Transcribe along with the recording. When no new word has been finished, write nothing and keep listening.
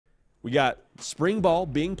We got spring ball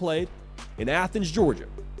being played in Athens, Georgia.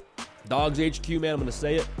 Dogs HQ, man, I'm going to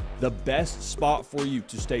say it. The best spot for you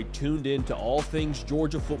to stay tuned in to all things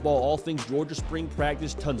Georgia football, all things Georgia spring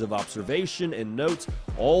practice, tons of observation and notes,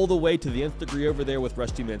 all the way to the nth degree over there with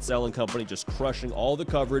Rusty Mansell and company, just crushing all the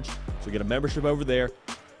coverage. So get a membership over there.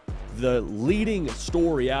 The leading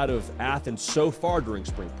story out of Athens so far during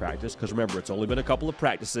spring practice, because remember, it's only been a couple of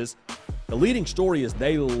practices, the leading story is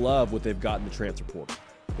they love what they've got in the transfer portal.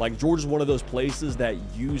 Like, Georgia's one of those places that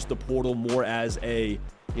use the portal more as a,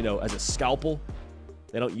 as a scalpel.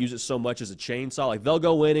 They don't use it so much as a chainsaw. Like, they'll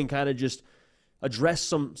go in and kind of just address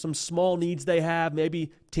some small needs they have,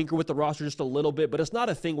 maybe tinker with the roster just a little bit, but it's not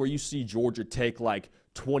a thing where you see Georgia take like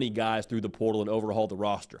 20 guys through the portal and overhaul the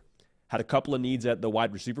roster. Had a couple of needs at the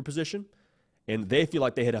wide receiver position, and they feel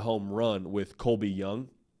like they hit a home run with Colby Young,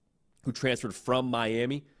 who transferred from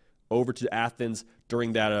Miami over to Athens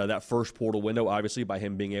during that first portal window, obviously, by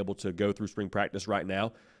him being able to go through spring practice right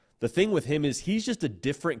now. The thing with him is he's just a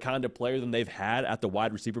different kind of player than they've had at the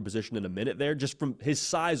wide receiver position in a minute there, just from his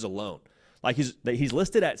size alone. Like, he's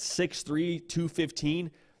listed at 6'3",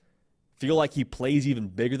 215. Feel like he plays even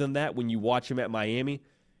bigger than that when you watch him at Miami.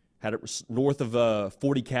 Had it north of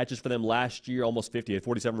 40 catches for them last year, almost 50. Had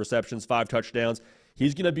 47 receptions, 5 touchdowns.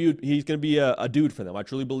 He's gonna be a dude for them. I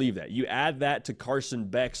truly believe that. You add that to Carson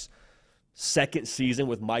Beck's second season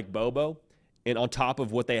with Mike Bobo, and on top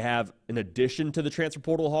of what they have in addition to the transfer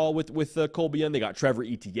portal haul with Colby Young, they got Trevor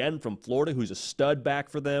Etienne from Florida, who's a stud back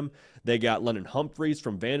for them. They got London Humphreys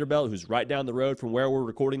from Vanderbilt, who's right down the road from where we're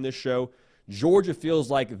recording this show. Georgia feels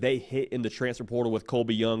like they hit in the transfer portal with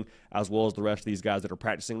Colby Young, as well as the rest of these guys that are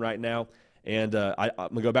practicing right now. And I'm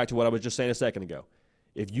going to go back to what I was just saying a second ago.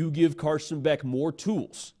 If you give Carson Beck more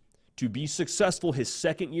tools to be successful his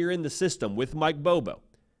second year in the system with Mike Bobo,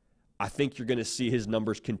 I think you're going to see his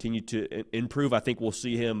numbers continue to improve. I think we'll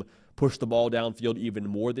see him push the ball downfield even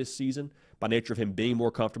more this season by nature of him being more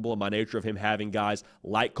comfortable and by nature of him having guys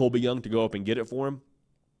like Colby Young to go up and get it for him.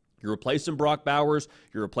 You're replacing Brock Bowers.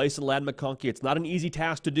 You're replacing Ladd McConkey. It's not an easy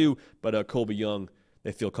task to do, but Colby Young,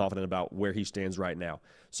 they feel confident about where he stands right now.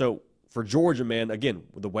 So for Georgia, man, again,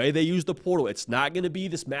 the way they use the portal, it's not going to be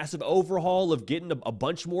this massive overhaul of getting a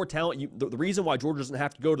bunch more talent. The reason why Georgia doesn't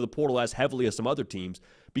have to go to the portal as heavily as some other teams,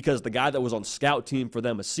 because the guy that was on scout team for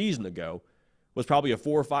them a season ago was probably a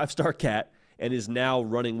 4 or 5 star cat and is now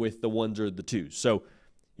running with the 1s or the 2s. So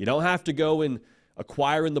you don't have to go and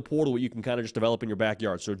acquire in the portal what you can kind of just develop in your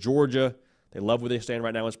backyard. So Georgia, they love where they stand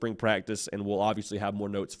right now in spring practice, and we'll obviously have more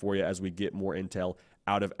notes for you as we get more intel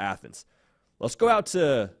out of Athens. Let's go out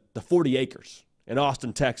to the 40 acres in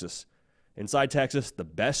Austin, Texas. Inside Texas, the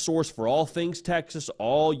best source for all things Texas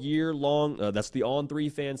all year long. That's the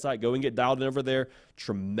On3 fan site. Go and get dialed in over there.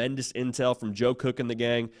 Tremendous intel from Joe Cook and the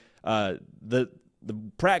gang. The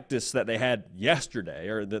practice that they had yesterday,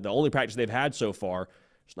 or the only practice they've had so far,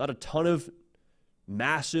 there's not a ton of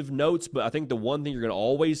massive notes, but I think the one thing you're going to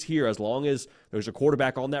always hear, as long as there's a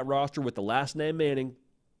quarterback on that roster with the last name Manning,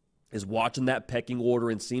 is watching that pecking order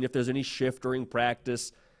and seeing if there's any shift during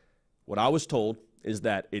practice. What I was told is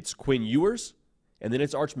that it's Quinn Ewers and then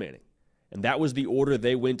it's Arch Manning. And that was the order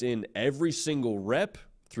they went in every single rep,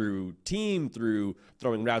 through team, through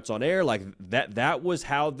throwing routes on air. Like that was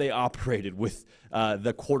how they operated with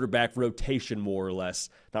the quarterback rotation, more or less.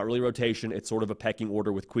 Not really rotation. It's sort of a pecking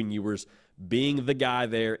order with Quinn Ewers being the guy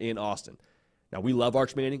there in Austin. Now, we love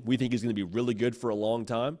Arch Manning. We think he's going to be really good for a long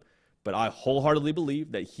time. But I wholeheartedly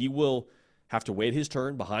believe that he will have to wait his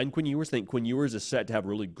turn behind Quinn Ewers. I think Quinn Ewers is set to have a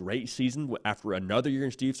really great season after another year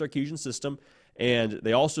in Steve Sarkisian's system. And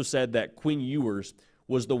they also said that Quinn Ewers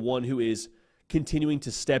was the one who is continuing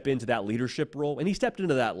to step into that leadership role. And he stepped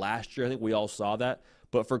into that last year. I think we all saw that.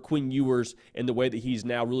 But for Quinn Ewers, and the way that he's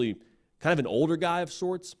now really kind of an older guy of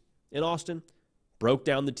sorts in Austin, broke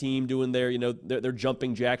down the team doing their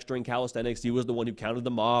jumping jacks during calisthenics. He was the one who counted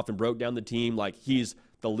them off and broke down the team. Like, he's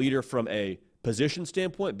the leader from a position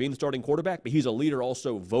standpoint, being the starting quarterback, but he's a leader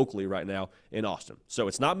also vocally right now in Austin. So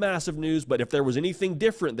it's not massive news, but if there was anything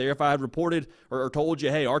different there, if I had reported or told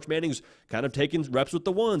you, hey, Arch Manning's kind of taking reps with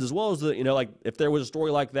the 1s as well as the, if there was a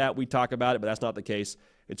story like that, we'd talk about it, but that's not the case.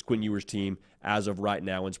 It's Quinn Ewers' team as of right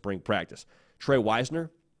now in spring practice. Trey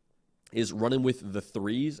Wisner is running with the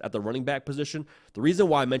 3s at the running back position. The reason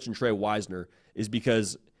why I mentioned Trey Wisner is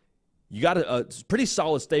because you got a pretty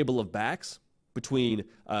solid stable of backs between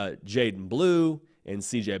Jaden Blue and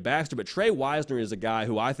CJ Baxter, but Trey Wisner is a guy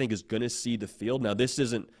who I think is going to see the field. Now, this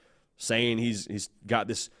isn't saying he's got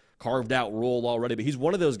this carved out role already, but he's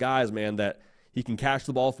one of those guys, man, that he can catch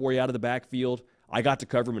the ball for you out of the backfield. I got to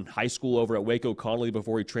cover him in high school over at Waco Connolly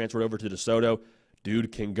before he transferred over to DeSoto.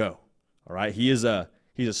 Dude can go. All right, he is a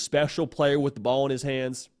He's a special player with the ball in his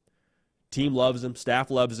hands. Team loves him. Staff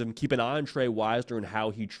loves him. Keep an eye on Trey Wisner and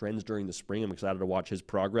how he trends during the spring. I'm excited to watch his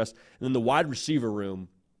progress. And then the wide receiver room,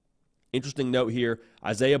 interesting note here,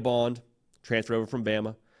 Isaiah Bond, transfer over from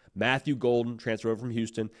Bama. Matthew Golden, transfer over from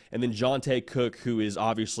Houston. And then Jonte Cook, who is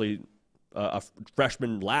obviously a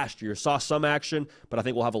freshman last year, saw some action, but I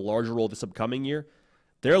think will have a larger role this upcoming year.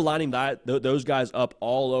 They're lining those guys up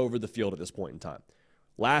all over the field at this point in time.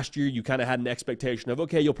 Last year, you kind of had an expectation of,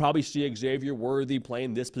 okay, you'll probably see Xavier Worthy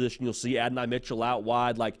playing this position. You'll see Adonai Mitchell out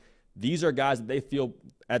wide. Like, these are guys that they feel,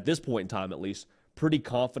 at this point in time at least, pretty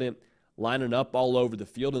confident lining up all over the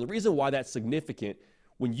field. And the reason why that's significant,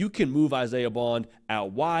 when you can move Isaiah Bond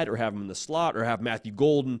out wide or have him in the slot or have Matthew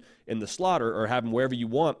Golden in the slot or have him wherever you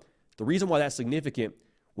want, the reason why that's significant,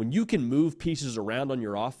 when you can move pieces around on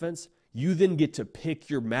your offense, you then get to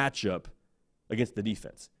pick your matchup against the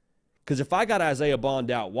defense. Because if I got Isaiah Bond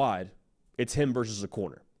out wide, it's him versus a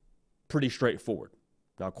corner. Pretty straightforward.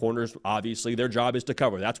 Now, corners, obviously, their job is to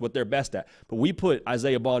cover. That's what they're best at. But we put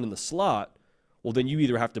Isaiah Bond in the slot, well, then you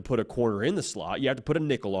either have to put a corner in the slot, you have to put a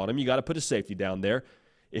nickel on him, you got to put a safety down there.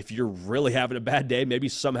 If you're really having a bad day, maybe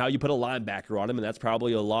somehow you put a linebacker on him, and that's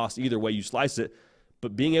probably a loss either way you slice it.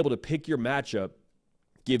 But being able to pick your matchup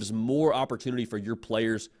gives more opportunity for your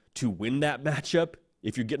players to win that matchup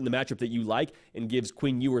if you're getting the matchup that you like, and gives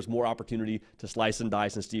Quinn Ewers more opportunity to slice and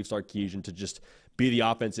dice and Steve Sarkisian to just be the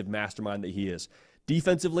offensive mastermind that he is.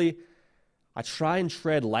 Defensively, I try and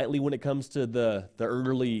tread lightly when it comes to the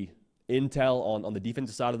early intel on the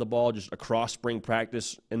defensive side of the ball, just across spring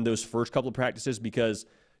practice in those first couple of practices, because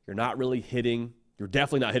you're not really hitting. You're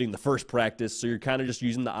definitely not hitting the first practice, so you're kind of just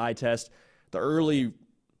using the eye test. The early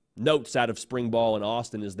notes out of spring ball in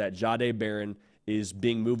Austin is that Jahdae Barron is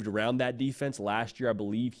being moved around that defense. Last year, I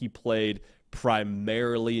believe he played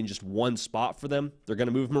primarily in just one spot for them. They're going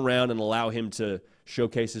to move him around and allow him to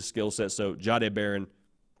showcase his skill set. So Jahdae Barron,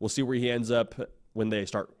 we'll see where he ends up when they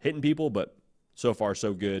start hitting people, but so far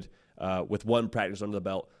so good with one practice under the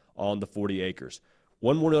belt on the 40 acres.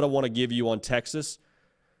 One more note I want to give you on Texas.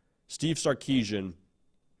 Steve Sarkisian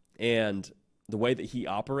and the way that he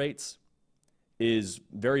operates is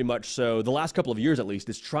very much so, the last couple of years at least,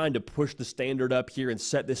 is trying to push the standard up here and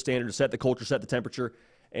set this standard, set the culture, set the temperature.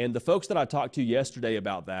 And the folks that I talked to yesterday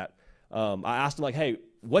about that, I asked them, like, hey,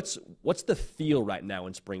 what's the feel right now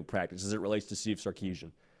in spring practice as it relates to Steve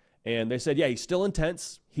Sarkisian? And they said, yeah, he's still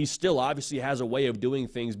intense. He still obviously has a way of doing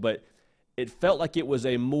things, but it felt like it was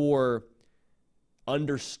a more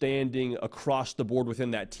understanding across the board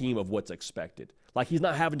within that team of what's expected. Like, he's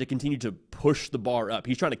not having to continue to push the bar up.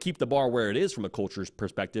 He's trying to keep the bar where it is from a culture's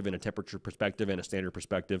perspective and a temperature perspective and a standard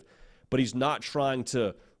perspective, but he's not trying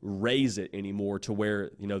to raise it anymore to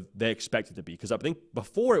where, you know, they expect it to be. Because I think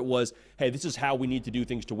before it was, hey, this is how we need to do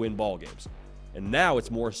things to win ball games. And now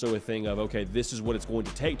it's more so a thing of, okay, this is what it's going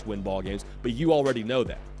to take to win ball games, but you already know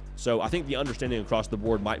that. So I think the understanding across the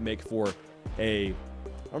board might make for a,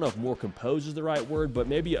 I don't know if more composed is the right word, but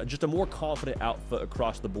maybe just a more confident outfit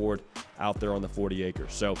across the board out there on the 40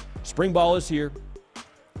 acres. So spring ball is here.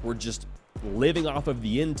 We're just living off of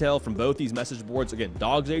the intel from both these message boards. Again,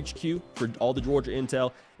 Dogs HQ for all the Georgia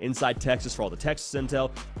intel, Inside Texas for all the Texas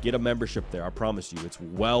intel. Get a membership there. I promise you, it's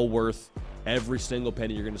well worth every single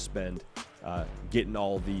penny you're going to spend getting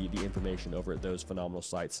all the information over at those phenomenal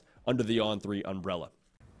sites under the On3 umbrella.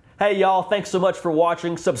 Hey y'all, thanks so much for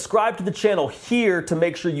watching. Subscribe to the channel here to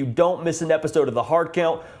make sure you don't miss an episode of The Hard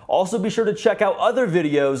Count. Also be sure to check out other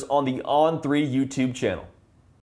videos on the On3 YouTube channel.